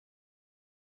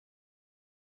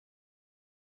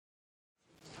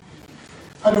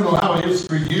I don't know how it is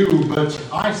for you, but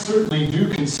I certainly do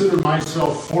consider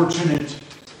myself fortunate.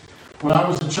 When I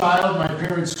was a child, my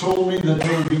parents told me that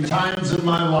there would be times in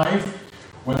my life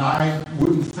when I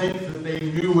wouldn't think that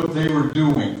they knew what they were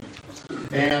doing.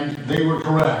 And they were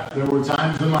correct. There were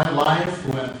times in my life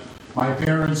when my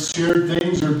parents shared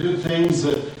things or did things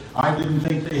that I didn't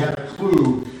think they had a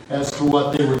clue as to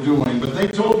what they were doing. But they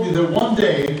told me that one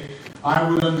day I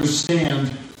would understand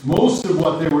most of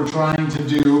what they were trying to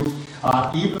do,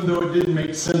 even though it didn't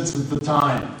make sense at the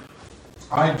time.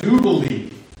 I do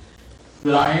believe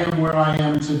that I am where I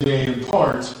am today in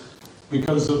part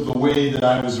because of the way that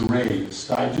I was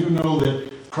raised. I do know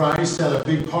that Christ had a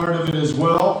big part of it as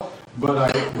well,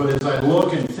 but as I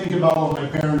look and think about what my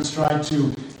parents tried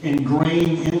to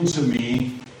ingrain into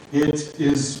me, it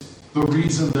is the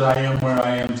reason that I am where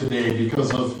I am today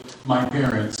because of my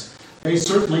parents. They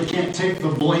certainly can't take the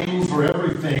blame for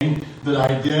everything that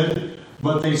I did,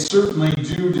 but they certainly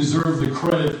do deserve the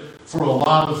credit for a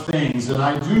lot of things. And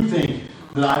I do think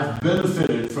that I've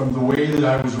benefited from the way that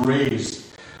I was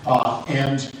raised,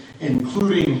 and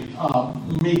including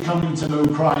me coming to know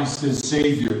Christ as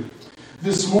Savior.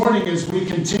 This morning, as we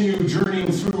continue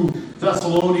journeying through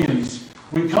Thessalonians,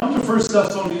 we come to 1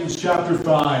 Thessalonians chapter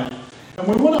 5, and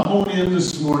we want to hone in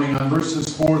this morning on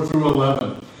verses 4 through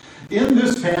 11. In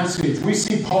this passage, we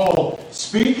see Paul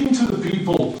speaking to the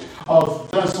people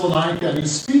of Thessalonica, and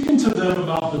he's speaking to them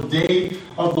about the day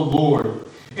of the Lord.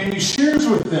 And he shares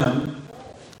with them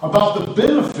about the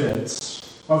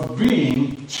benefits of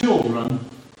being children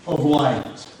of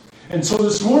light. And so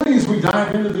this morning, as we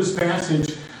dive into this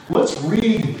passage, let's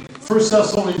read 1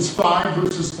 Thessalonians 5,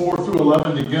 verses 4 through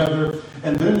 11 together,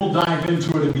 and then we'll dive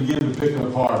into it and begin to pick it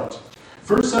apart.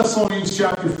 1 Thessalonians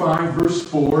chapter 5, verse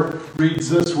 4 reads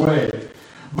this way: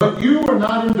 "But you are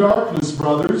not in darkness,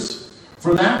 brothers,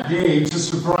 for that day to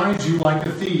surprise you like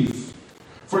a thief.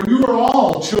 For you are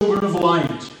all children of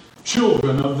light,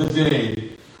 children of the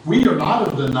day. We are not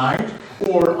of the night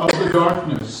or of the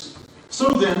darkness. So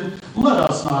then, let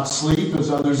us not sleep as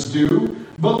others do,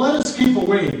 but let us keep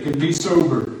awake and be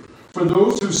sober. For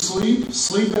those who sleep,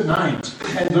 sleep at night,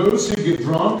 and those who get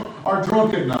drunk are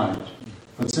drunk at night.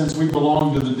 But since we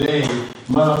belong to the day,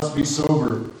 let us be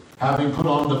sober, having put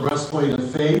on the breastplate of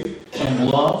faith and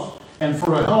love, and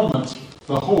for a helmet,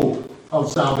 the hope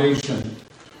of salvation.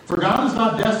 For God has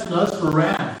not destined us for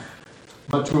wrath,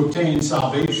 but to obtain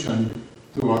salvation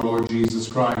through our Lord Jesus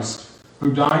Christ,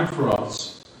 who died for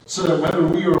us, so that whether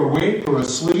we are awake or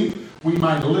asleep, we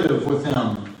might live with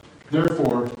him.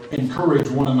 Therefore, encourage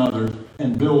one another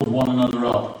and build one another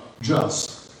up,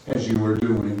 just as you are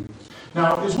doing."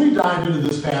 Now, as we dive into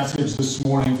this passage this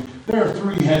morning, there are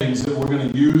three headings that we're going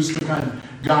to use to kind of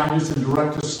guide us and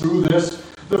direct us through this.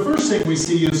 The first thing we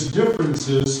see is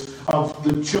differences of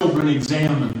the children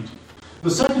examined. The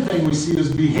second thing we see is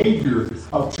behavior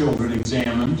of children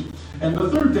examined. And the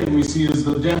third thing we see is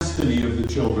the destiny of the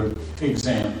children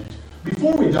examined.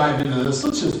 Before we dive into this,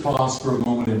 let's just pause for a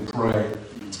moment and pray.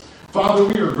 Father,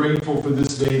 we are grateful for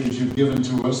this day that you've given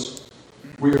to us.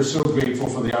 We are so grateful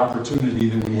for the opportunity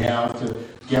that we have to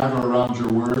gather around your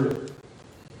word,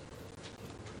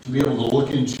 to be able to look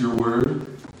into your word.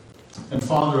 And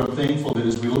Father, I'm thankful that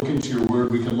as we look into your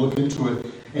word, we can look into it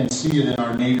and see it in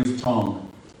our native tongue.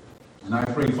 And I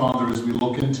pray, Father, as we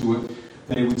look into it,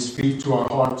 that it would speak to our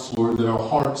hearts, Lord, that our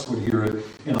hearts would hear it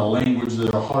in a language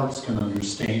that our hearts can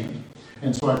understand.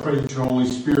 And so I pray that your Holy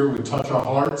Spirit would touch our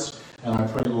hearts. And I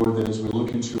pray, Lord, that as we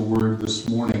look into your word this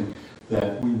morning,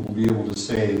 that we will be able to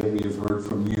say that we have heard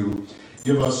from you.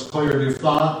 Give us clarity of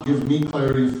thought. Give me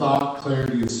clarity of thought,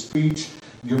 clarity of speech.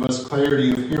 Give us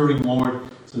clarity of hearing, Lord,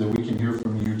 so that we can hear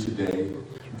from you today.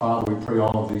 Father, we pray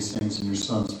all of these things in your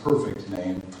Son's perfect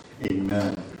name.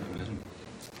 Amen.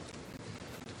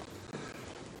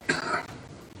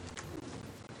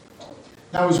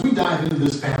 Now, as we dive into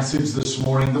this passage this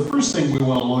morning, the first thing we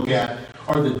want to look at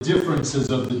are the differences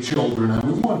of the children. And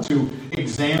we want to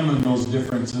examine those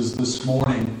differences this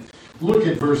morning. Look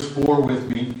at verse 4 with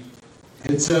me.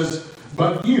 It says,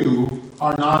 "But you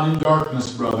are not in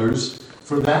darkness, brothers,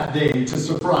 for that day to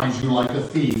surprise you like a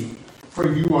thief.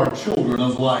 For you are children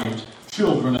of light,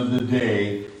 children of the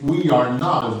day. We are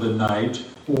not of the night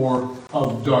or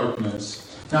of darkness."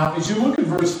 Now, as you look at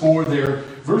verse 4 there,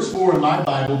 verse 4 in my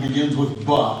Bible begins with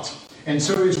 "but." And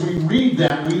so as we read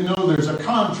that, we know there's a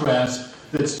contrast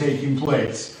that's taking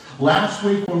place. Last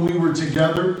week when we were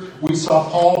together, we saw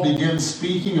Paul begin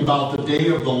speaking about the day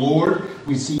of the Lord.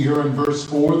 We see here in verse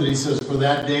 4 that he says, "For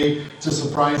that day to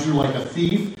surprise you like a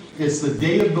thief." It's the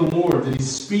day of the Lord that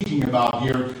he's speaking about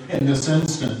here in this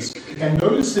instance. And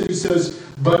notice that he says,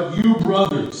 "But you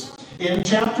brothers." In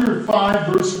chapter 5,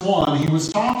 verse 1, he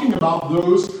was talking about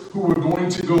those who were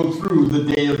going to go through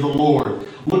the day of the Lord.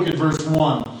 Look at verse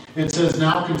 1. It says,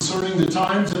 "Now concerning the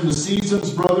times and the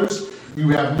seasons, brothers, you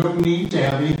have no need to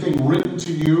have anything written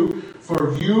to you,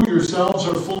 for you yourselves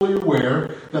are fully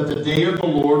aware that the day of the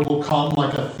Lord will come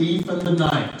like a thief in the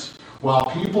night.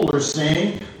 While people are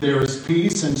saying there is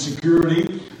peace and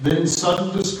security, then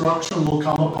sudden destruction will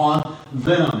come upon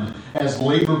them, as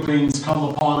labor pains come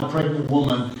upon a pregnant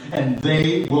woman, and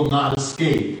they will not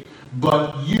escape.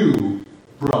 But you,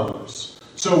 brothers."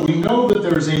 So we know that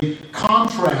there's a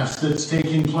contrast that's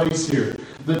taking place here.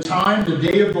 The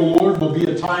day of the Lord will be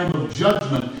a time of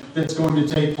judgment that's going to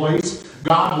take place.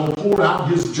 God will pour out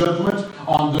his judgment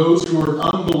on those who are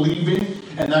unbelieving,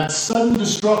 and that sudden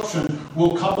destruction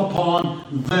will come upon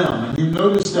them. And you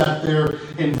notice that there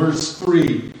in verse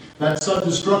 3. That sudden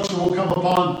destruction will come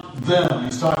upon them.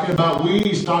 He's talking about we,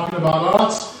 he's talking about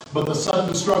us, but the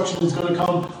sudden destruction is going to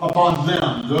come upon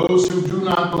them, those who do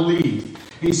not believe.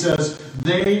 He says,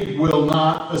 they will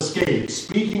not escape.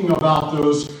 Speaking about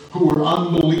those who are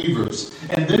unbelievers.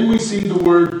 And then we see the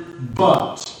word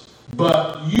but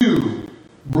you,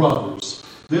 brothers.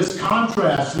 This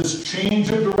contrast, this change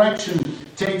of direction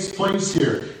takes place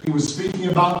here. He was speaking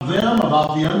about them,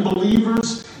 about the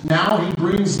unbelievers. Now he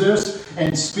brings this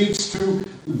and speaks to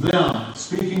them,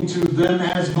 speaking to them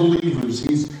as believers.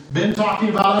 He's been talking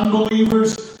about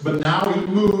unbelievers, but now he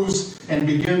moves and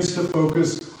begins to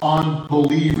focus on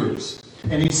believers.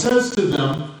 And he says to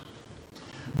them,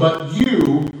 "But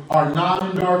you are not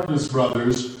in darkness,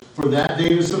 brothers, for that day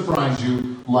to surprise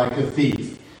you like a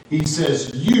thief." He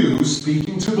says, you,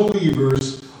 speaking to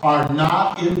believers, are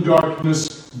not in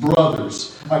darkness,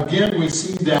 brothers. Again, we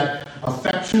see that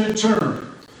affectionate term.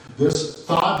 This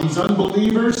thought, these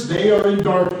unbelievers, they are in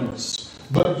darkness.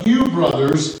 But you,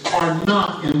 brothers, are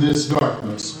not in this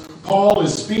darkness. Paul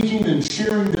is speaking and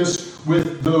sharing this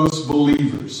with those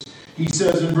believers. He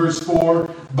says in verse 4,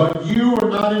 "But you are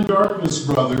not in darkness,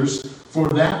 brothers, for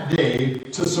that day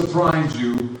to surprise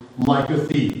you like a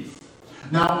thief."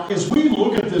 Now, as we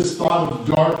look at this thought of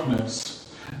darkness,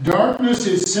 darkness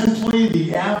is simply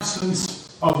the absence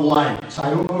of light. I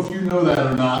don't know if you know that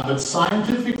or not, but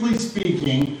scientifically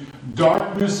speaking,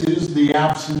 darkness is the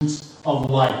absence of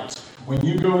light. When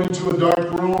you go into a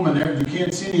dark room and you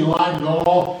can't see any light at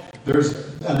all, there's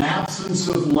an absence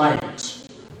of light.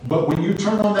 But when you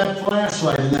turn on that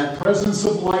flashlight and that presence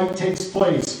of light takes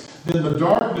place, then the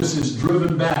darkness is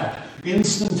driven back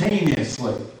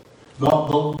instantaneously.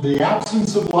 The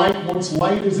absence of light, once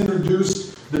light is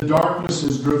introduced, the darkness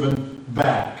is driven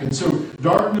back. And so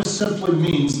darkness simply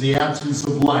means the absence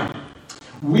of light.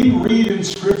 We read in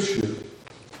Scripture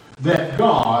that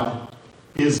God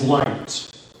is light.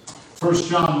 1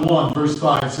 John 1 verse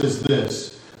 5 says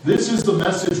this, "This is the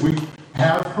message we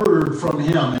have heard from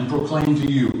him and proclaim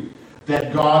to you,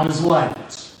 that God is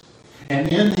light, and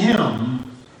in him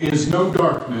is no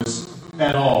darkness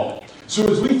at all." So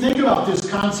as we think about this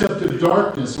concept of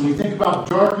darkness, and we think about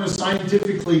darkness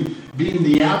scientifically being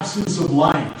the absence of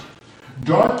light,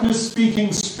 darkness,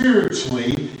 speaking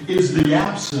spiritually, is the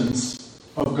absence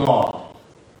of God.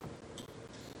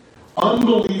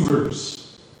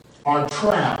 Unbelievers are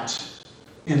trapped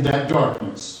in that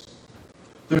darkness.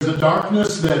 There's a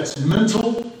darkness that's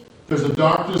mental. There's a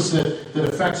darkness that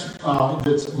affects,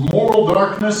 that's moral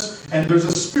darkness, and there's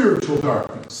a spiritual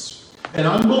darkness. And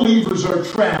unbelievers are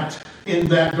trapped in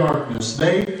that darkness.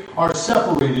 They are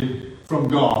separated from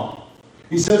God.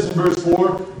 He says in verse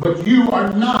 4, "But you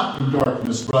are not in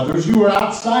darkness, brothers. You are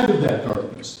outside of that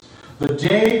darkness. The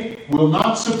day will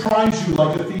not surprise you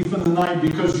like a thief in the night,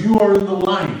 because you are in the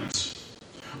light.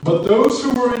 But those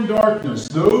who are in darkness,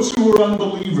 those who are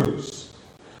unbelievers,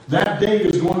 that day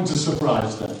is going to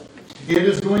surprise them. It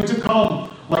is going to come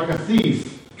like a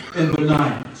thief in the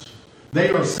night. They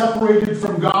are separated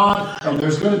from God, and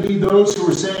there's going to be those who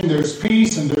are saying there's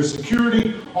peace and there's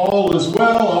security, all is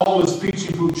well, all is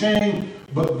peachy poochang,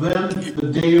 but then the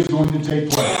day is going to take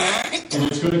place, and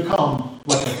it's going to come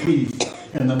like a thief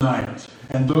in the night.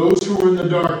 And those who are in the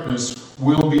darkness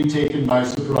will be taken by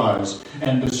surprise,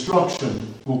 and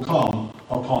destruction will come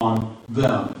upon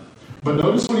them. But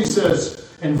notice what he says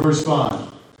in verse 5.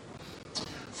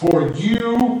 "For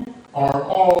you are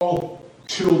all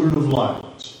children of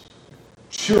light,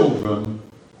 children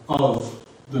of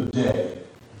the day."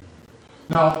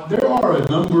 Now, there are a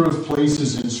number of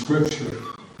places in Scripture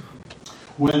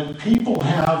when people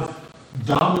have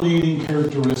dominating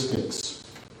characteristics.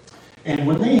 And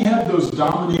when they have those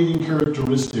dominating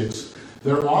characteristics,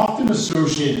 they're often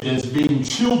associated as being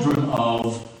children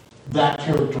of that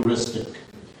characteristic.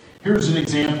 Here's an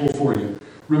example for you.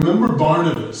 Remember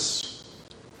Barnabas.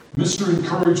 Mr.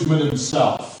 Encouragement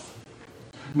himself.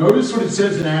 Notice what it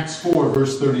says in Acts 4,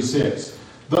 verse 36.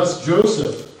 Thus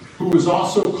Joseph, who was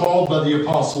also called by the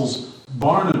apostles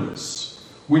Barnabas,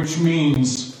 which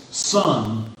means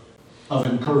son of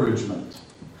encouragement.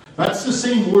 That's the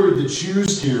same word that's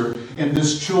used here in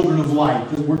this children of light.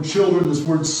 The word children, this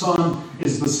word son,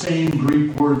 is the same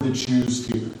Greek word that's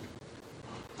used here.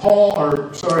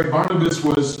 Barnabas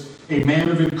was a man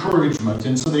of encouragement,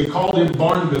 and so they called him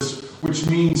Barnabas, which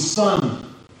means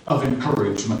son of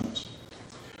encouragement.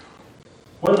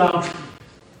 What about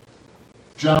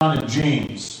John and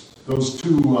James, those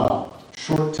two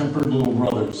short-tempered little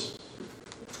brothers?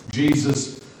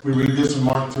 Jesus, we read this in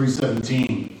Mark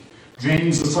 3:17.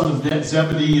 James, the son of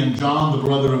Zebedee, and John, the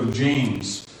brother of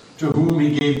James, to whom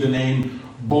he gave the name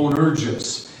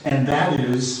Boanerges, and that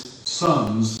is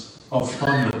sons of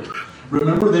thunder.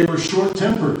 Remember, they were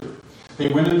short-tempered. They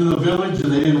went into the village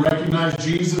and they didn't recognize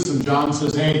Jesus, and John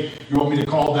says, hey, you want me to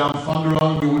call down thunder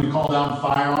on them? You want me to call down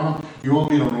fire on them? You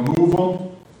want me to remove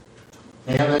them?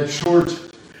 They had that short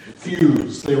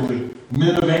fuse. They were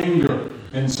men of anger.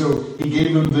 And so he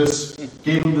gave them this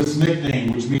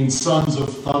nickname, which means sons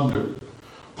of thunder.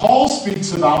 Paul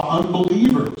speaks about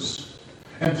unbelievers.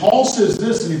 And Paul says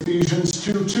this in Ephesians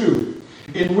 2:2,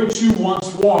 in which you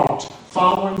once walked,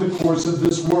 following the course of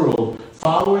this world,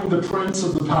 following the prince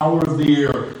of the power of the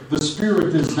air, the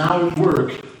spirit is now at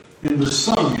work in the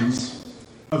sons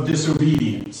of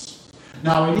disobedience.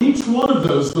 Now, in each one of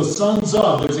those, the sons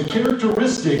of, there's a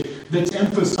characteristic that's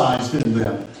emphasized in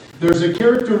them. There's a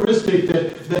characteristic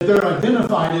that they're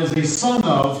identified as a son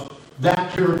of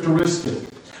that characteristic.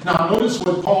 Now, notice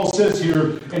what Paul says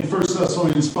here in 1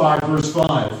 Thessalonians 5, verse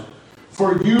 5.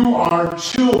 For you are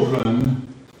children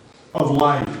of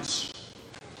light.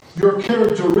 Your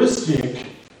characteristic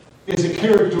is a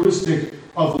characteristic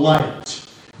of light.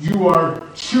 You are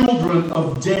children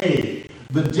of day.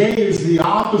 The day is the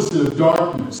opposite of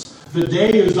darkness. The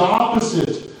day is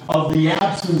opposite of the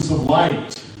absence of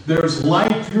light. There's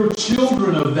light. You're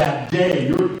children of that day.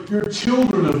 You're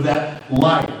children of that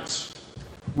light.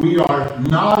 We are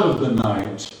not of the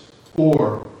night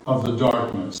or of the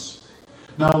darkness.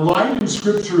 Now, light in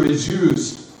Scripture is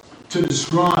used to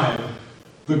describe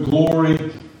the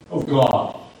glory of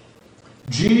God.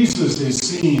 Jesus is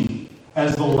seen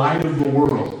as the light of the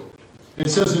world. It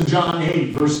says in John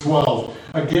 8, verse 12,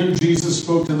 again Jesus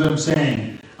spoke to them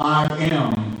saying, I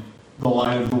am the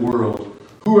light of the world.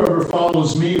 Whoever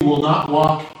follows me will not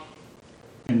walk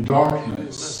in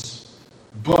darkness,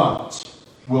 but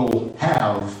will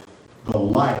have the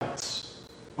light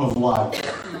of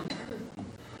life.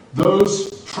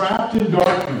 Those trapped in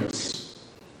darkness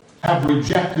have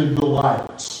rejected the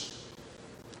light.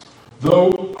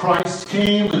 Though Christ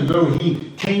came and though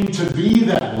he came to be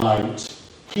that light,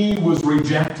 he was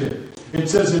rejected. It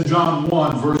says in John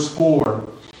 1, verse 4,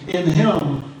 in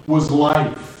him was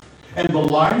life. And the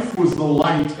life was the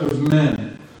light of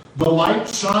men. The light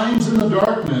shines in the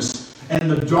darkness, and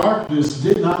the darkness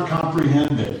did not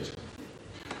comprehend it.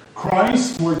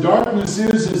 Christ, where darkness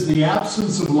is the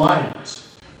absence of light.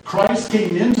 Christ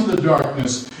came into the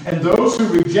darkness, and those who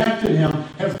rejected him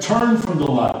have turned from the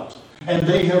light, and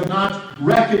they have not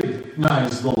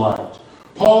recognized the light.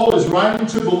 Paul is writing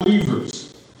to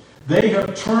believers. They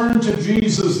have turned to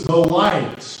Jesus, the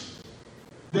light.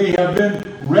 They have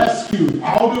been rescued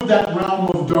out of that realm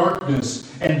of darkness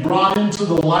and brought into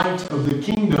the light of the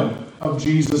kingdom of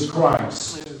Jesus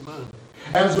Christ.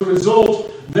 As a result,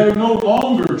 they're no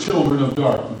longer children of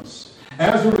darkness.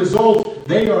 As a result,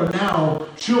 they are now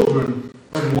children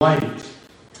of light.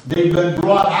 They've been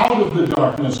brought out of the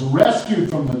darkness, rescued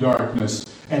from the darkness,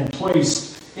 and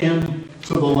placed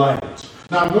into the light.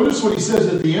 Now notice what he says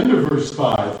at the end of verse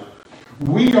 5.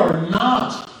 We are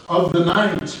not of the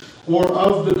night or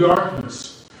of the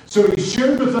darkness. So he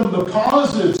shared with them the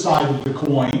positive side of the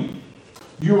coin.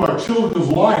 You are children of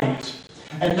light.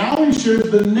 And now he shares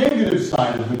the negative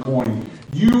side of the coin.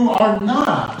 You are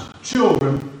not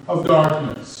children of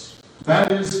darkness.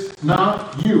 That is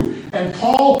not you. And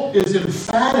Paul is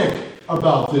emphatic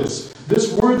about this.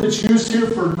 This word that's used here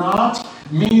for not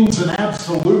means an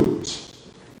absolute.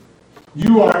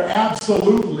 You are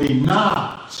absolutely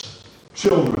not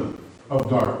children of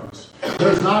darkness.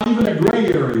 There's not even a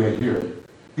gray area here.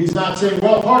 He's not saying,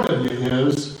 well, part of you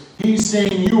is. He's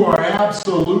saying you are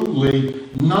absolutely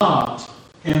not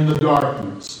in the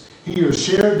darkness. He has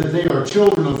shared that they are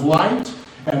children of light,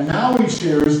 and now he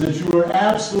shares that you are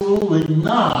absolutely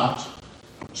not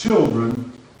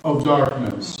children of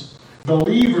darkness.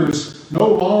 Believers no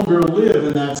longer live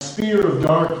in that sphere of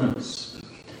darkness.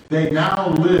 They now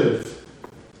live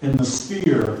in the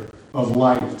sphere of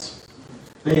light.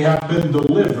 They have been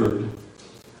delivered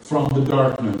from the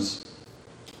darkness.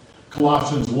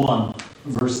 Colossians 1,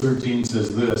 verse 13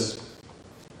 says this: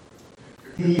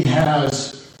 He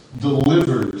has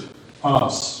delivered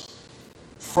us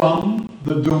from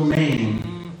the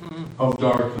domain of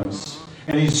darkness.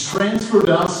 And He's transferred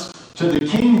us to the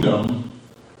kingdom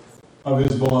of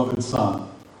His beloved Son.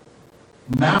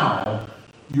 Now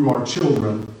you are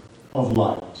children of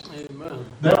light. Amen.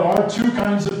 There are two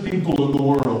kinds of people in the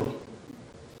world.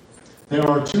 There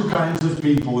are two kinds of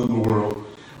people in the world.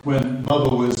 When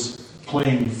Bubba was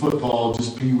playing football,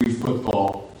 just pee-wee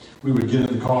football, we would get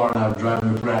in the car and I would drive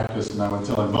him to practice and I would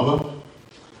tell him, Bubba,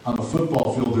 on the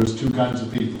football field there's two kinds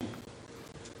of people.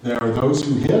 There are those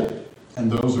who hit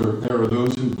and there are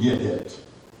those who get hit.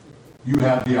 You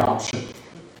have the option.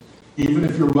 Even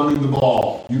if you're running the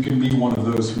ball, you can be one of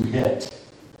those who hit,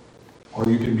 or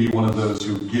you can be one of those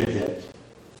who get hit.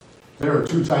 There are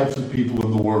two types of people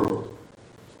in the world.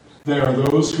 There are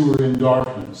those who are in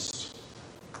darkness.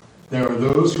 There are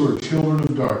those who are children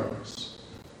of darkness.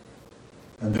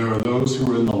 And there are those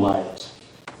who are in the light.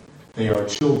 They are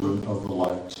children of the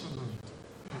light.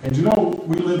 And you know,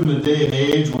 we live in a day and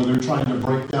age where they're trying to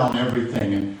break down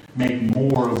everything and make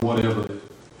more of whatever.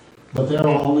 But there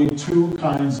are only two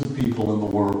kinds of people in the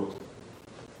world.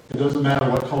 It doesn't matter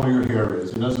what color your hair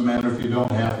is. It doesn't matter if you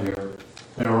don't have hair.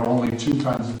 There are only two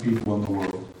kinds of people in the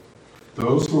world.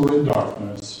 Those who are in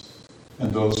darkness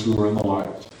and those who are in the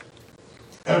light.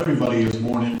 Everybody is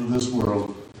born into this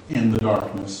world in the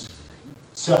darkness,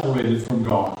 separated from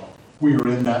God. We are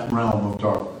in that realm of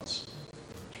darkness.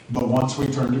 But once we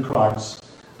turn to Christ,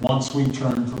 once we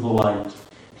turn to the light,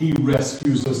 He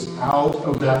rescues us out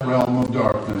of that realm of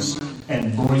darkness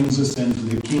and brings us into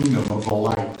the kingdom of the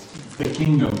light, the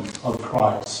kingdom of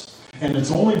Christ. And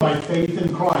it's only by faith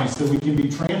in Christ that we can be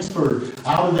transferred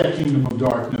out of that kingdom of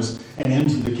darkness and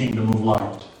into the kingdom of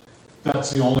light.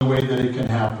 That's the only way that it can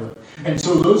happen. And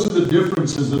so those are the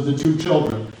differences of the two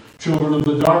children. Children of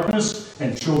the darkness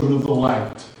and children of the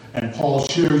light. And Paul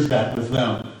shares that with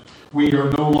them. We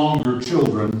are no longer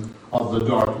children of the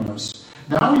darkness.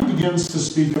 Now he begins to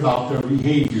speak about their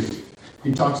behavior.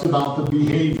 He talks about the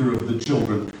behavior of the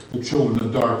children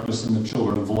of darkness and the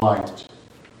children of light.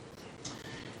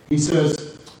 He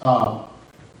says,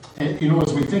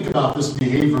 as we think about this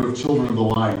behavior of children of the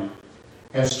light,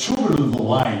 as children of the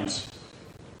light,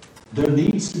 there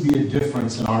needs to be a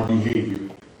difference in our behavior.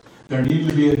 There needs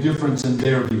to be a difference in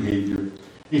their behavior.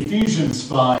 Ephesians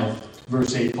 5,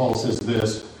 verse 8, Paul says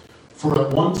this: For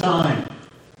at one time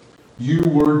you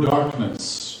were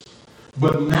darkness,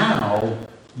 but now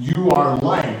you are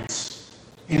light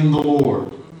in the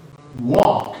Lord.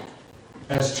 Walk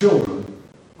as children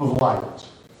of light.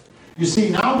 You see,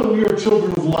 now that we are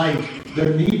children of light,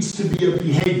 there needs to be a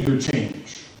behavior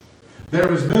change. There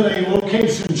has been a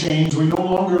location change. We no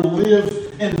longer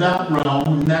live in that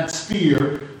realm, in that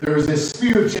sphere. There is a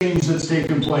sphere change that's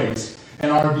taken place. And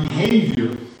our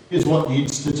behavior is what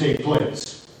needs to take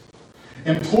place.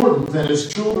 Important that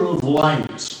as children of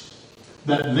light,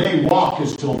 that they walk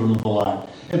as children of the light.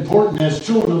 Important as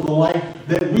children of the light,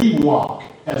 that we walk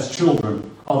as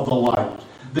children of the light.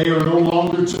 They are no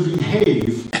longer to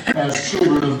behave as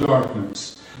children of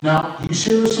darkness. Now, he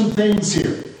shares some things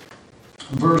here.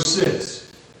 Verse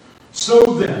 6.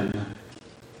 So then,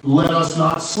 let us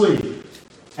not sleep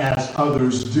as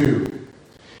others do.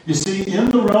 You see,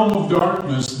 in the realm of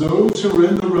darkness, those who are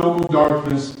in the realm of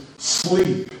darkness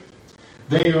sleep.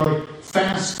 They are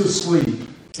fast asleep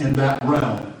in that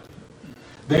realm.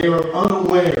 They are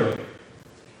unaware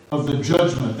of the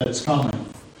judgment that's coming.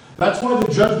 That's why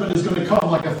the judgment is going to come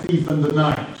like a thief in the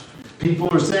night. People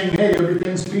are saying, hey,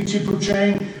 everything's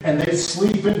peachy-poo-chang, and they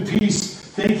sleep in peace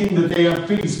thinking that they have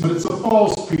peace, but it's a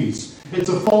false peace. It's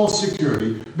a false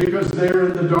security because they're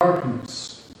in the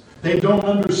darkness. They don't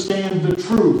understand the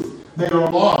truth. They are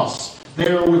lost.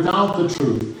 They are without the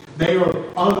truth. They are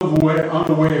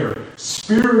unaware.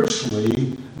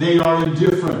 Spiritually, they are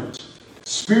indifferent.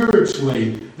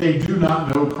 Spiritually, they do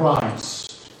not know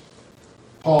Christ.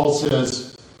 Paul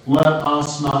says, let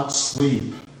us not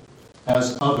sleep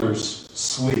as others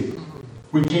sleep.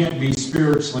 We can't be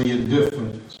spiritually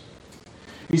indifferent.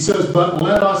 He says, but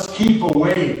let us keep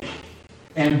awake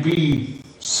and be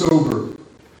sober.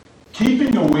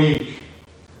 Keeping awake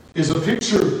is a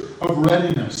picture of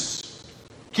readiness.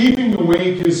 Keeping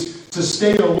awake is to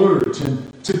stay alert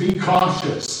and to be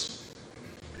cautious.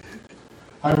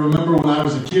 I remember when I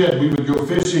was a kid, we would go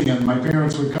fishing and my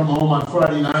parents would come home on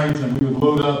Friday night and we would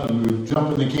load up and we would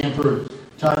jump in the camper,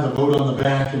 tie the boat on the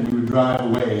back, and we would drive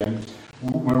away. And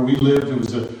where we lived, it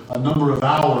was a number of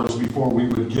hours before we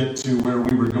would get to where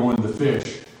we were going to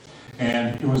fish.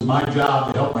 And it was my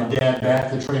job to help my dad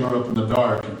back the trailer up in the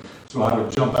dark. And so I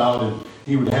would jump out and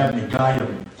he would have me guide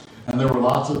him. And there were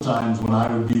lots of times when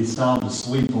I would be sound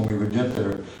asleep when we would get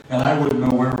there, and I wouldn't know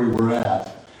where we were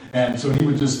at. And so he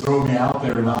would just throw me out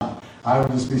there, and I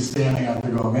would just be standing out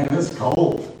there going, man, it's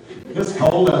cold. It's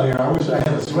cold out here. I wish I had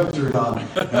a sweatshirt on.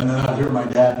 And then I'd hear my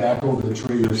dad back over the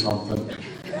tree or something.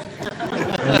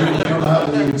 And he would come out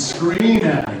and he would scream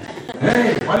at me,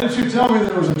 hey, why didn't you tell me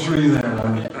there was a tree there? And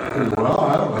I'm, well,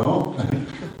 I don't know.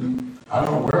 I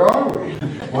don't know, where are we?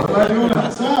 What am I doing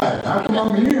outside? How come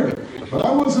I'm here? But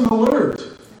I wasn't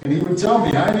alert. And he would tell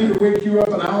me, I need to wake you up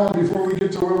an hour before we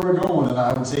get to where we're going. And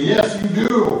I would say, yes, you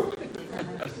do.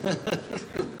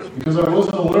 Because I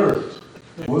wasn't alert.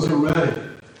 I wasn't ready.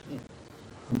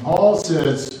 And Paul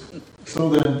says, so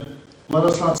then, let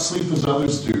us not sleep as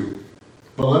others do,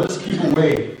 but let us keep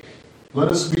awake. Let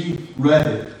us be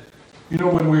ready. You know,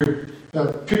 when we're,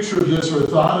 a picture of this or a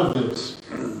thought of this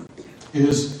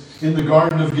is in the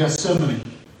Garden of Gethsemane.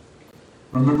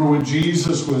 Remember when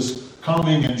Jesus was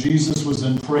coming and Jesus was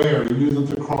in prayer. He knew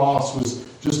that the cross was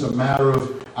just a matter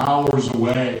of hours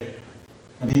away.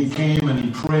 And he came and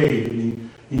he prayed. And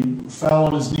he fell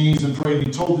on his knees and prayed.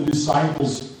 He told the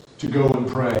disciples to go and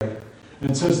pray.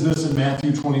 And it says this in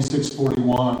Matthew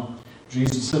 26:41.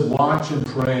 Jesus said, watch and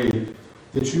pray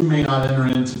that you may not enter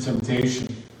into temptation.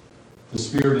 The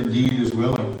spirit indeed is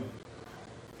willing,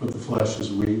 but the flesh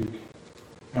is weak.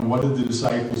 And what did the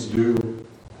disciples do?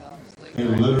 They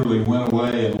literally went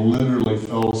away and literally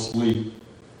fell asleep.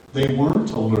 They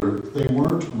weren't alert. They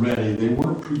weren't ready. They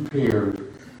weren't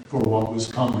prepared for what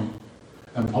was coming.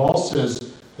 And Paul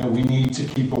says that we need to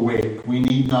keep awake. We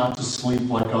need not to sleep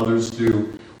like others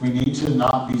do. We need to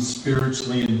not be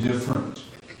spiritually indifferent.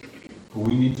 But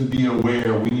we need to be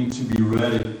aware. We need to be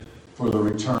ready for the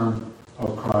return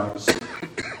of Christ.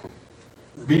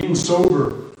 Being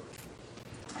sober.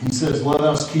 He says, let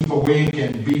us keep awake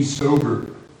and be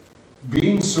sober.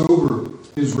 Being sober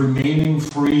is remaining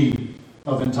free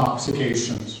of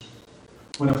intoxications.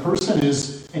 When a person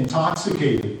is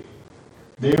intoxicated,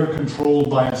 they are controlled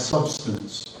by a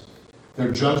substance.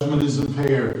 Their judgment is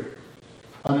impaired.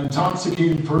 An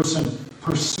intoxicated person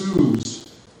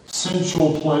pursues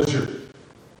sensual pleasure.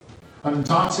 An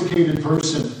intoxicated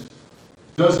person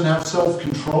doesn't have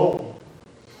self-control.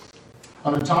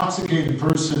 An intoxicated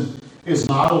person is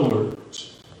not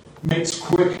alert, makes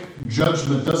quick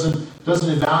judgment, doesn't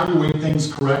evaluate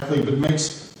things correctly, but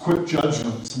makes quick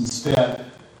judgments instead.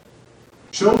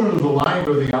 Children of the light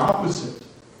are the opposite.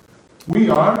 We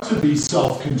are to be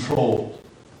self-controlled.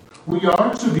 We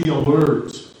are to be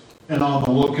alert and on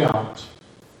the lookout.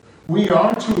 We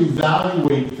are to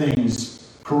evaluate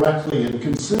things correctly and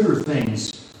consider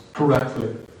things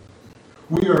correctly.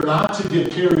 We are not to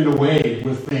get carried away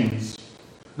with things,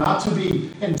 not to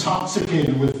be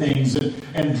intoxicated with things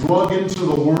and drug into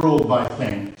the world by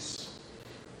things.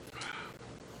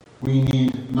 We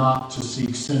need not to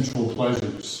seek sensual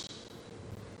pleasures,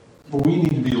 but we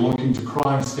need to be looking to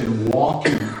Christ and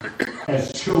walking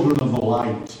as children of the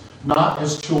light, not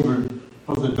as children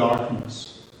of the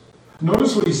darkness.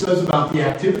 Notice what he says about the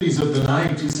activities of the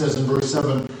night. He says in verse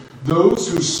 7, those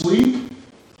who sleep,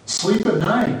 sleep at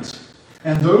night.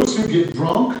 And those who get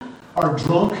drunk are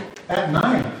drunk at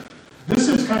night. This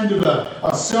is kind of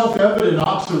a self-evident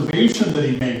observation that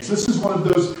he makes. This is one of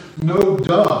those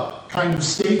no-duh kind of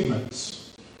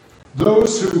statements.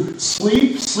 Those who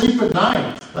sleep, sleep at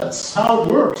night. That's how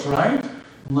it works, right?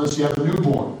 Unless you have a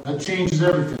newborn. That changes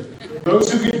everything.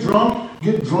 Those who get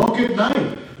drunk at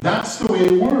night. That's the way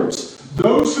it works.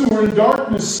 Those who are in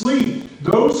darkness sleep.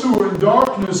 Those who are in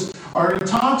darkness are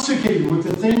intoxicated with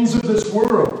the things of this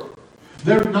world.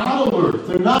 They're not alert.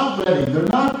 They're not ready. They're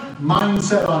not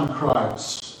mindset on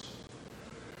Christ.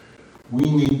 We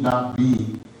need not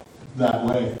be that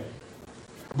way.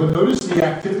 But notice the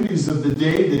activities of the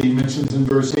day that he mentions in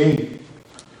verse 8.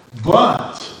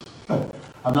 But,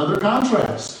 another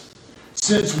contrast.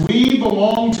 Since we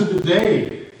belong to the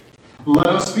day, let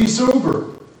us be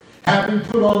sober, having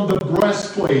put on the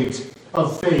breastplate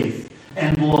of faith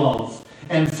and love,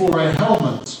 and for a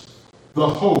helmet, the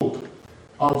hope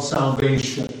of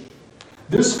salvation.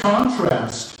 This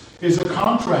contrast is a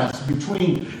contrast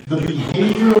between the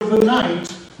behavior of the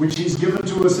night, which he's given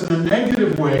to us in a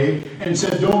negative way, and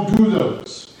said, don't do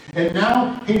those. And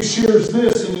now he shares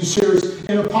this, and he shares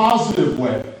in a positive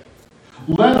way.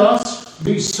 Let us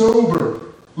be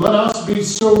sober. Let us be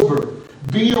sober.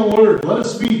 Be alert. Let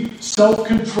us be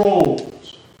self-controlled.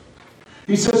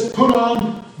 He says, put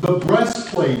on the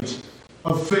breastplate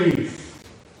of faith.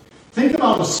 Think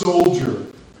about a soldier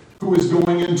who is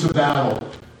going into battle.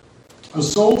 A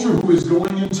soldier who is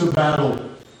going into battle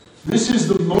This is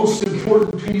the most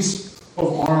important piece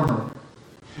of armor.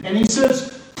 And he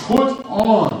says, put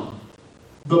on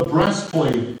the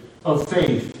breastplate of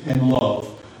faith and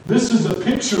love. This is a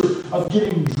picture of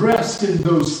getting dressed in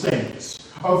those things,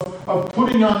 of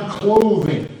putting on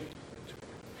clothing.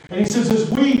 And he says, as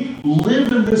we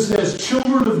live in this as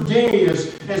children of day,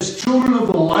 as children of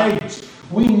the light,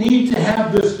 we need to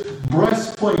have this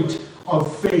breastplate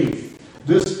of faith.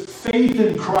 This faith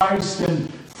in Christ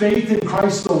and faith in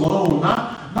Christ alone.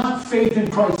 Not faith in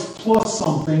Christ plus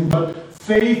something, but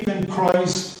faith in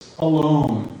Christ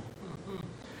alone.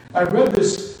 I read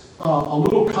this, a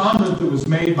little comment that was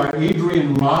made by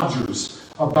Adrian Rogers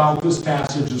about this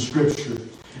passage of Scripture.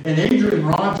 And Adrian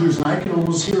Rogers, and I can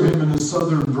almost hear him in his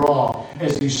southern drawl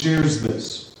as he shares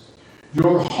this.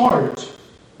 Your heart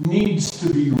needs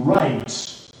to be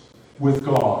right with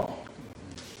God.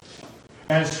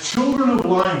 As children of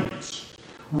light,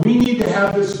 we need to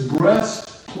have this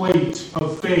breastplate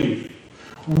of faith.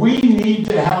 We need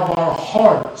to have our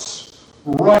hearts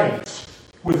right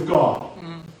with God.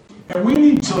 And we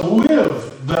need to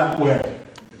live that way.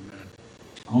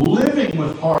 Living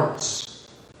with hearts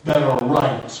that are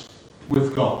right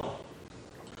with God.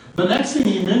 The next thing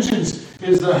he mentions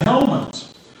is the helmet.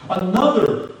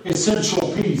 Another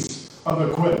essential piece of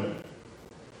equipment.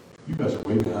 You guys are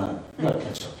way behind. You got to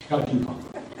catch up. You got to keep on.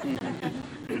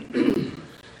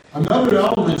 Another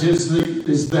element is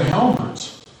the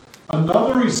helmet.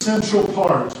 Another essential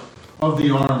part of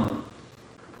the armor.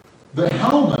 The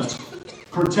helmet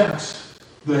protects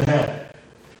the head.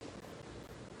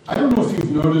 I don't know if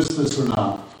you've noticed this or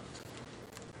not,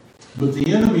 but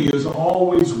the enemy is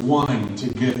always wanting to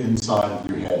get inside of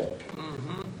your head.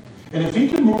 Mm-hmm. And if he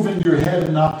can move into your head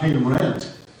and not pay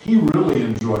rent, he really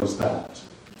enjoys that.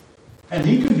 And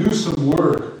he can do some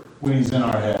work when he's in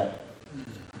our head.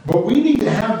 But we need to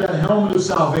have that helmet of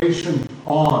salvation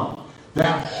on.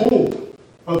 That hope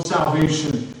of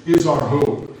salvation is our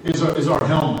hope, is our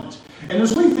helmet. And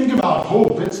as we think about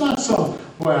hope, it's not some,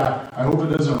 boy, I hope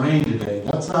it doesn't rain today.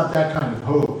 That's not that kind of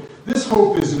hope. This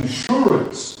hope is an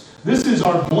assurance. This is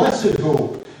our blessed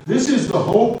hope. This is the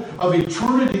hope of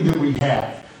eternity that we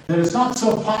have. That it's not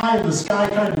some pie in the sky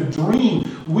kind of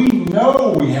dream. We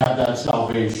know we have that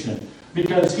salvation.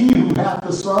 Because he who hath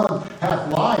the Son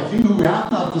hath life. He who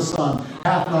hath not the Son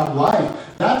hath not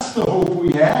life. That's the hope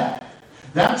we have.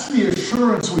 That's the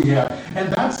assurance we have.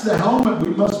 And that's the helmet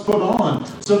we must put on.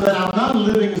 So that I'm not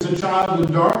living as a child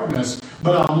in darkness,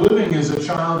 but I'm living as a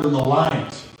child in the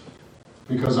light.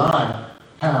 Because I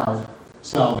have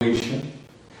salvation.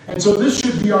 And so this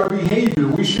should be our behavior.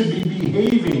 We should be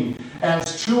behaving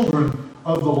as children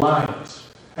of the light.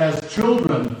 As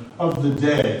children of the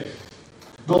day.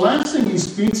 The last thing he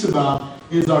speaks about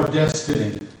is our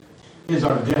destiny. Is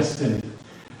our destiny.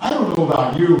 I don't know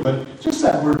about you, but just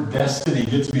that word destiny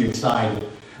gets me excited.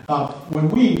 When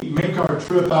we make our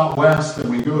trip out west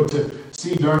and we go to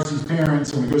see Darcy's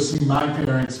parents and we go see my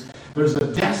parents, there's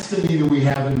a destiny that we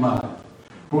have in mind.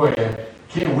 Boy, I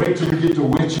can't wait till we get to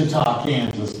Wichita,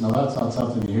 Kansas. No, that's not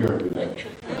something you hear every day.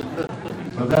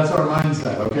 But that's our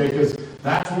mindset, okay? Because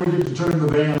that's when we get to turn the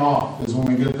van off, is when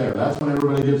we get there. That's when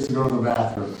everybody gets to go to the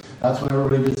bathroom. That's when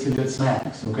everybody gets to get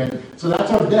snacks, okay? So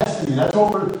that's our destiny. That's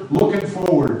what we're looking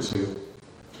forward to.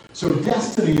 So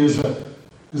destiny is an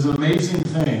amazing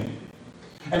thing.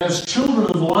 And as children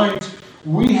of light,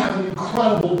 we have an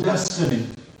incredible destiny.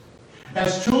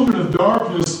 As children of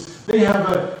darkness, they have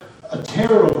a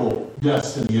terrible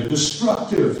destiny, a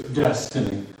destructive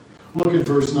destiny. Look at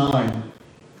verse 9.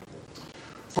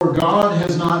 For God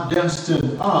has not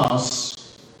destined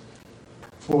us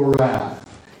for wrath.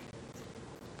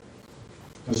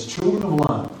 As children of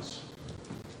light,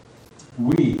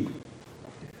 we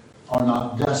are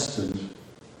not destined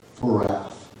for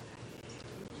wrath.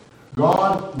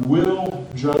 God will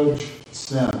judge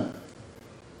sin.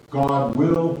 God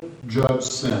will judge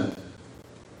sin.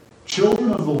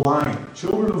 Children of the light,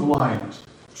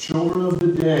 children of the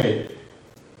day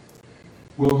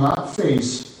will not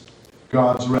face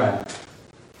God's wrath.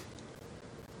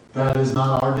 That is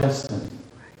not our destiny.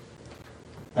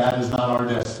 That is not our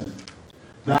destiny.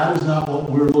 That is not what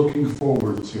we're looking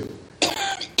forward to.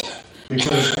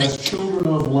 Because as children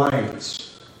of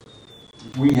light,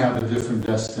 we have a different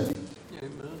destiny.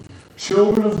 Amen.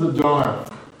 Children of the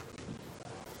dark,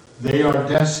 they are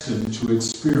destined to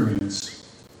experience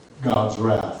God's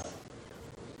wrath.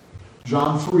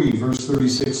 John 3, verse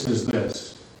 36 says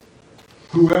this: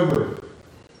 whoever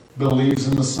believes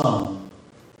in the Son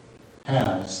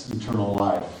has eternal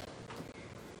life.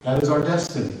 That is our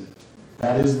destiny.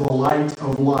 That is the light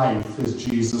of life, is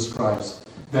Jesus Christ.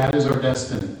 That is our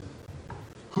destiny.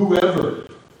 Whoever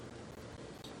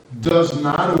does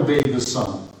not obey the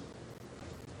Son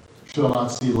shall not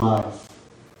see life,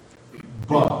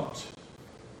 but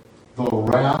the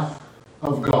wrath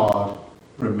of God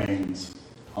remains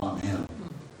on him.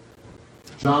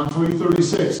 John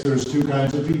 3:36, there's two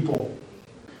kinds of people.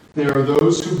 There are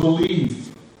those who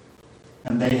believe,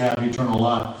 and they have eternal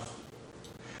life.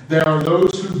 There are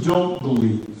those who don't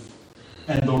believe,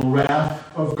 and the wrath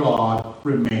of God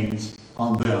remains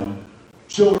on them.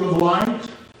 Children of light,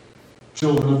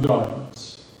 children of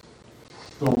darkness.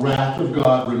 The wrath of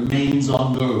God remains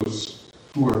on those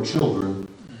who are children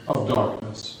of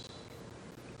darkness.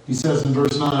 He says in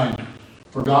verse 9,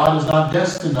 "For God has not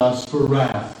destined us for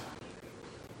wrath,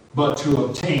 but to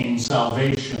obtain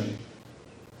salvation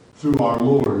through our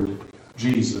Lord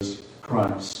Jesus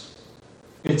Christ."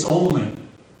 It's only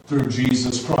through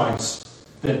Jesus Christ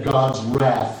that God's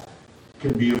wrath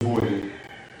can be avoided.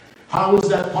 How is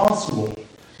that possible?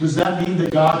 Does that mean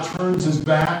that God turns his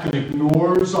back and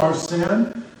ignores our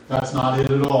sin? That's not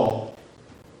it at all.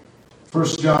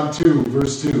 1 John 2,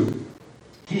 verse 2.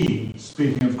 He,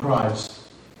 speaking of Christ,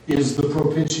 is the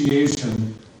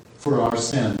propitiation for our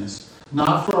sins.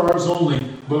 Not for ours only,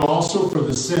 but also for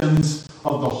the sins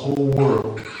of the whole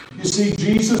world. You see,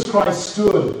 Jesus Christ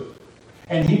stood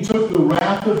and he took the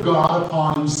wrath of God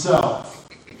upon himself.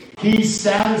 He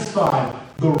satisfied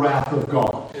the wrath of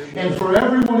God. And for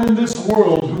everyone in this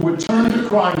world who would turn to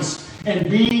Christ and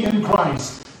be in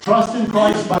Christ, trust in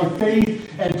Christ by faith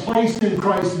and placed in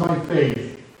Christ by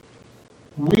faith,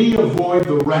 we avoid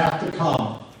the wrath to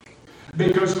come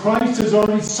because Christ has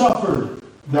already suffered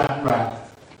that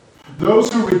wrath.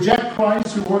 Those who reject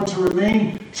Christ, who want to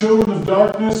remain children of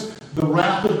darkness, the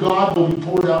wrath of God will be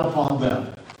poured out upon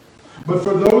them. But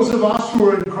for those of us who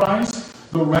are in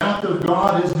Christ, the wrath of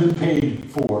God has been paid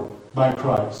for by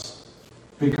Christ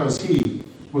because he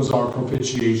was our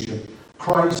propitiation.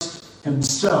 Christ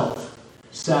himself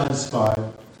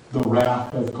satisfied the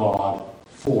wrath of God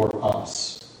for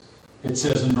us. It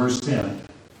says in verse 10,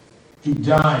 he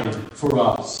died for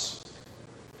us,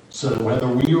 so that whether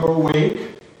we are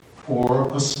awake or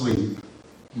asleep,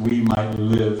 we might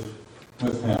live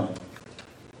with him.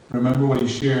 Remember what he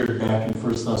shared back in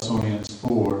 1 Thessalonians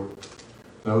 4.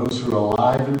 Those who are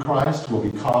alive in Christ will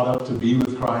be caught up to be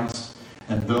with Christ,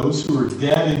 and those who are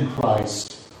dead in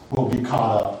Christ will be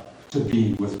caught up to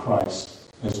be with Christ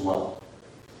as well.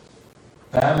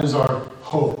 That is our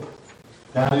hope.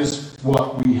 That is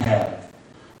what we have.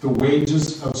 The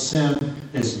wages of sin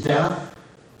is death,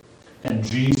 and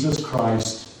Jesus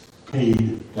Christ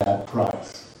paid that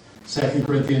price. 2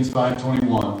 Corinthians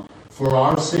 5:21, for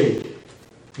our sake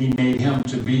he made him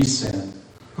to be sin,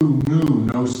 who knew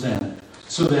no sin,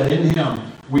 so that in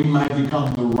him we might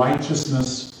become the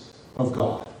righteousness of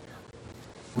God.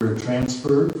 We're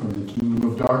transferred from the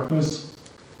kingdom of darkness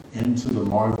into the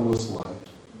marvelous light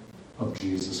of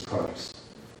Jesus Christ.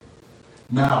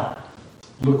 Now,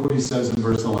 look what he says in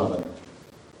verse 11.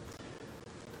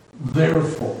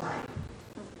 Therefore,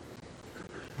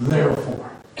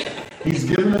 he's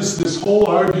given us this whole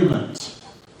argument.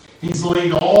 He's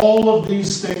laid all of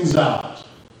these things out.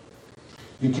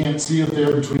 You can't see it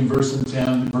there between verse 10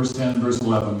 and verse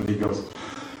 11, but he goes,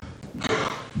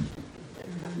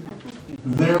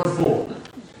 therefore,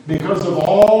 because of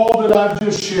all that I've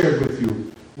just shared with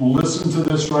you, listen to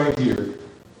this right here.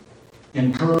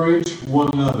 Encourage one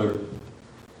another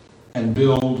and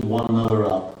build one another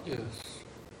up. Yes.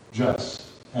 Just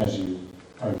as you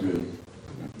are doing.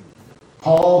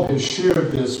 Paul has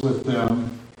shared this with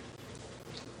them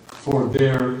for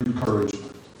their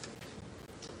encouragement.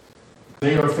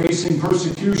 They are facing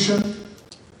persecution.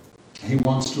 He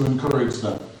wants to encourage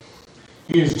them.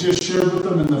 He has just shared with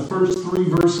them in the first 3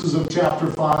 verses of chapter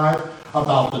 5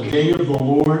 about the day of the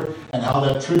Lord and how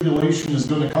that tribulation is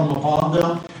going to come upon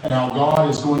them and how God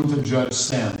is going to judge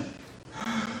sin.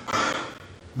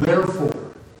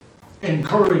 Therefore,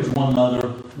 encourage one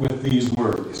another with these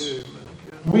words.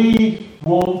 We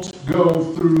won't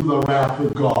go through the wrath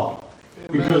of God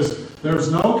because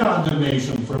there's no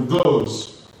condemnation for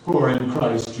those who are in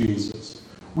Christ Jesus.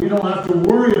 We don't have to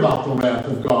worry about the wrath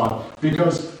of God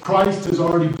because Christ has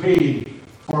already paid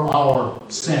for our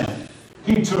sin.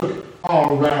 He took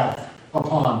our wrath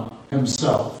upon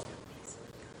himself.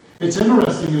 It's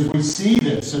interesting as we see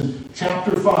this in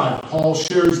chapter 5, Paul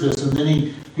shares this, and then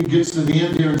he gets to the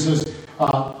end here and says,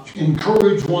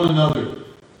 encourage one another.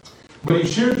 But he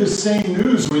shared this same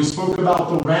news when he spoke about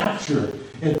the rapture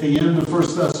at the end of 1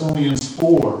 Thessalonians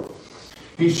 4.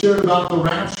 He shared about the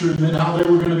rapture and then how they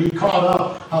were going to be caught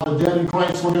up, how the dead in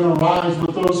Christ were going to rise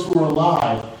with those who were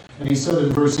alive. And he said in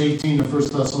verse 18 of 1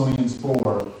 Thessalonians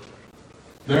 4,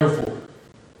 therefore,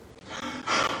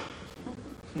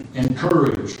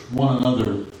 encourage one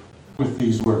another with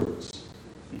these words.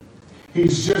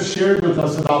 He's just shared with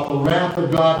us about the wrath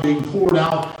of God being poured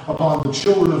out upon the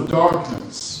children of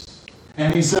darkness.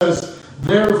 And he says,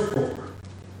 therefore,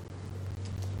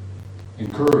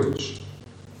 encourage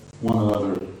one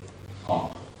another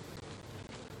up.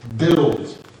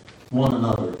 Build one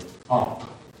another up,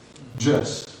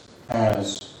 just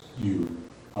as you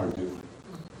are doing.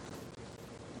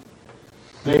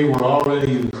 They were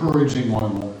already encouraging one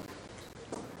another.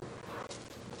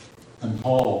 And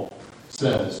Paul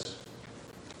says,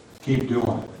 keep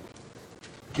doing it.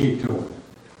 Keep doing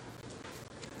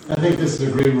it. I think this is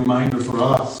a great reminder for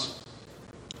us,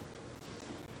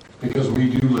 because we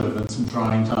do live in some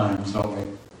trying times, don't we?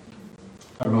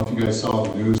 I don't know if you guys saw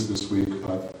the news this week,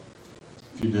 but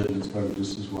if you didn't, it's probably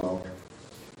just as well.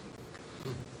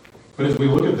 But as we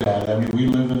look at that, I mean, we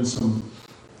live in some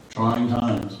trying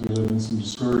times. We live in some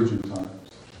discouraging times.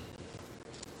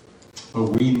 But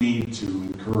we need to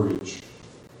encourage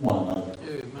one another.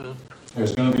 Amen.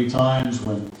 There's going to be times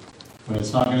when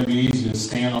it's not going to be easy to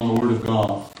stand on the Word of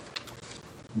God.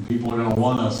 And people are going to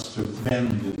want us to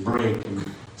bend and break and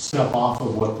step off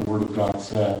of what the Word of God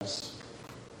says.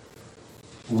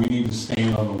 But we need to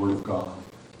stand on the Word of God.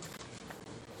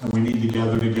 And we need to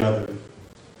gather together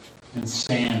and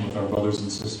stand with our brothers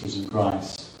and sisters in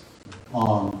Christ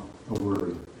on the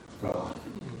Word of God.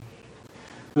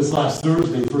 This last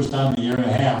Thursday, first time in a year and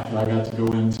a half, that I got to go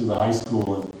into the high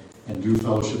school and do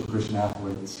Fellowship of Christian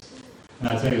Athletes. And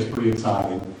I tell you, it's pretty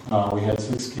exciting. We had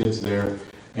 6 kids there,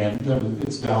 and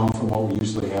it's down from what we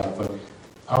usually have, but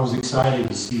I was excited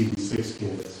to see these 6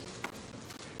 kids.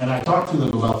 And I talked to them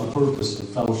about the purpose of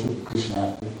Fellowship of Christian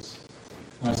Athletes.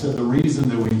 And I said the reason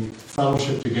that we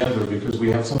fellowship together, because we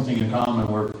have something in common.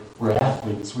 We're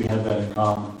athletes, we have that in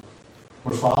common.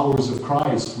 We're followers of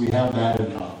Christ, we have that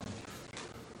in common.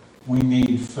 We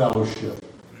need fellowship.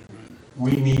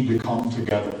 We need to come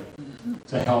together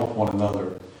to help one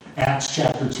another. Acts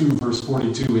chapter 2, verse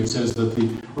 42, it says that the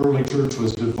early church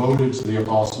was devoted to the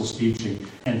apostles' teaching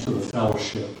and to the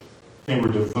fellowship. They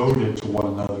were devoted to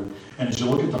one another. And as you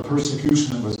look at the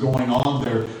persecution that was going on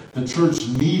there, the church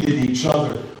needed each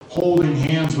other, holding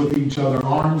hands with each other,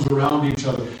 arms around each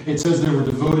other. It says they were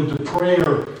devoted to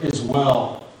prayer as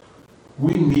well.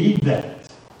 We need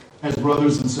that as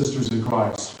brothers and sisters in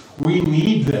Christ. We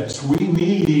need this. We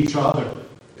need each other.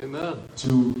 Amen.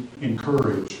 To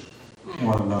encourage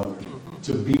one another,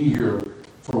 to be here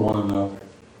for one another.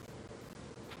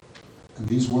 And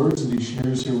these words that he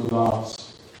shares here with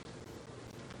us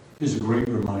is a great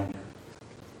reminder.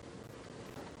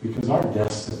 Because our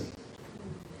destiny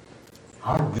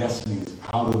is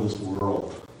out of this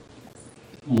world.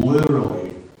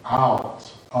 Literally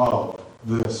out of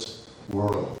this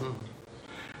world.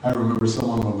 I remember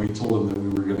someone, when we told them that we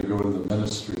were going to go into the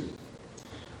ministry,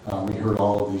 we heard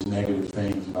all of these negative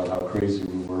things about how crazy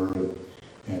we were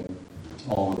and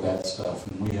all of that stuff.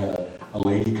 And we had a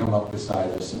lady come up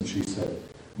beside us and she said,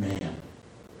 "Man,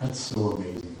 that's so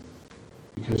amazing,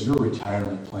 because your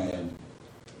retirement plan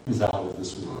is out of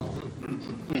this world."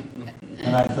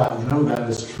 And I thought, that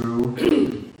is true,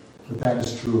 but that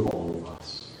is true of all of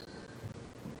us.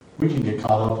 We can get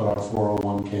caught up in our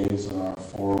 401ks and our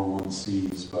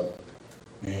 401cs, but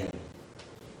man,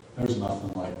 there's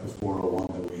nothing like the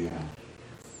 401 that we have,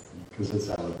 because it's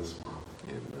out of this world.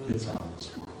 It's out of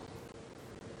this world.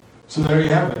 So there you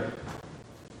have it.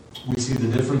 We see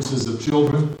the differences of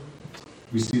children.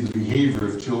 We see the behavior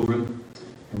of children.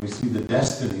 And we see the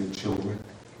destiny of children.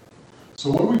 So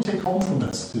what do we take home from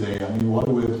this today? I mean, what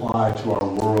do we apply to our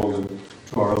world and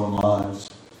to our own lives?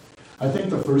 I think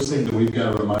the first thing that we've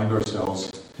got to remind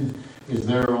ourselves is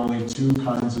there are only 2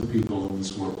 kinds of people in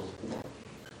this world.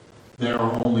 There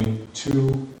are only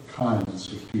 2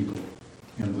 kinds of people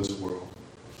in this world.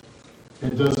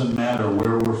 It doesn't matter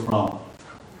where we're from.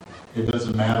 It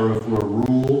doesn't matter if we're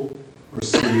rural or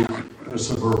city or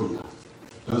suburbia.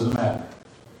 It doesn't matter.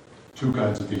 2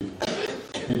 kinds of people.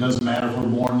 It doesn't matter if we're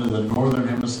born in the northern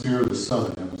hemisphere or the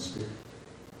southern hemisphere.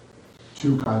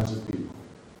 2 kinds of people.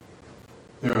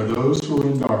 There are those who are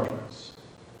in darkness,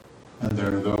 and there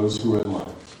are those who are in light.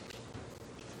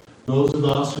 Those of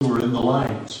us who are in the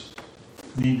light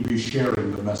need to be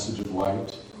sharing the message of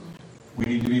light. We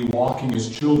need to be walking as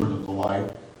children of the light,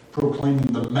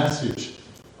 proclaiming the message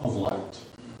of light.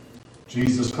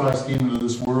 Jesus Christ came into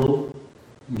this world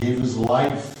and gave his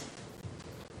life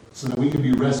so that we can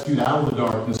be rescued out of the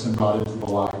darkness and brought into the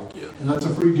light. And that's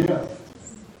a free gift.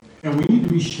 And we need to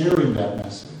be sharing that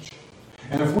message.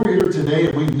 And if we're here today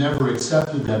and we've never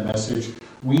accepted that message,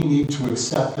 we need to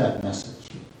accept that message.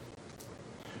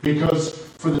 Because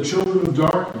for the children of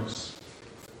darkness,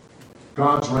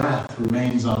 God's wrath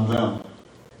remains on them,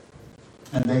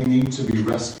 and they need to be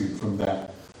rescued from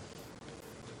that.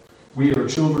 We are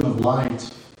children of light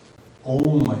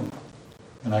only,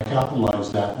 and I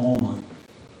capitalize that only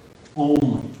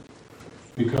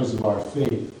because of our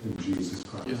faith in Jesus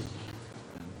Christ. Yes.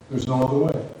 There's no other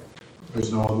way.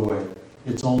 There's no other way.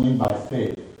 It's only by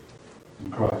faith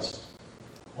in Christ.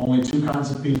 Only two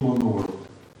kinds of people in the world.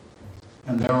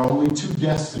 And there are only two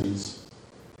destinies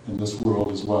in this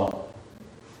world as well.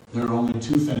 There are only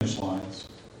two finish lines.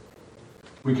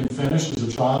 We can finish as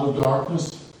a child of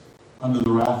darkness under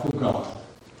the wrath of God,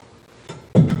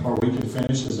 or we can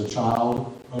finish as a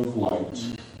child of light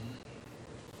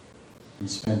and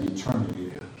spend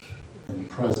eternity in the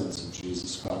presence of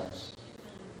Jesus Christ,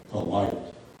 the light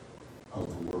of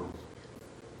the world.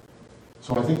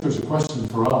 So I think there's a question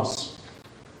for us.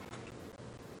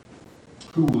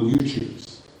 Who will you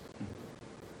choose?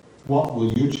 What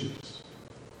will you choose?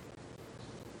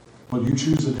 Will you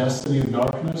choose a destiny of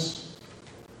darkness,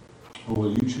 or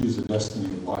will you choose a destiny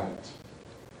of light?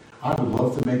 I would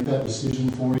love to make that decision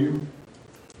for you,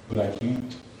 but I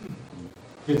can't.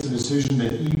 It's a decision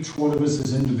that each one of us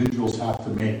as individuals have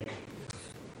to make.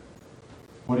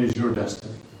 What is your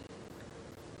destiny?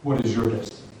 What is your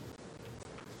destiny?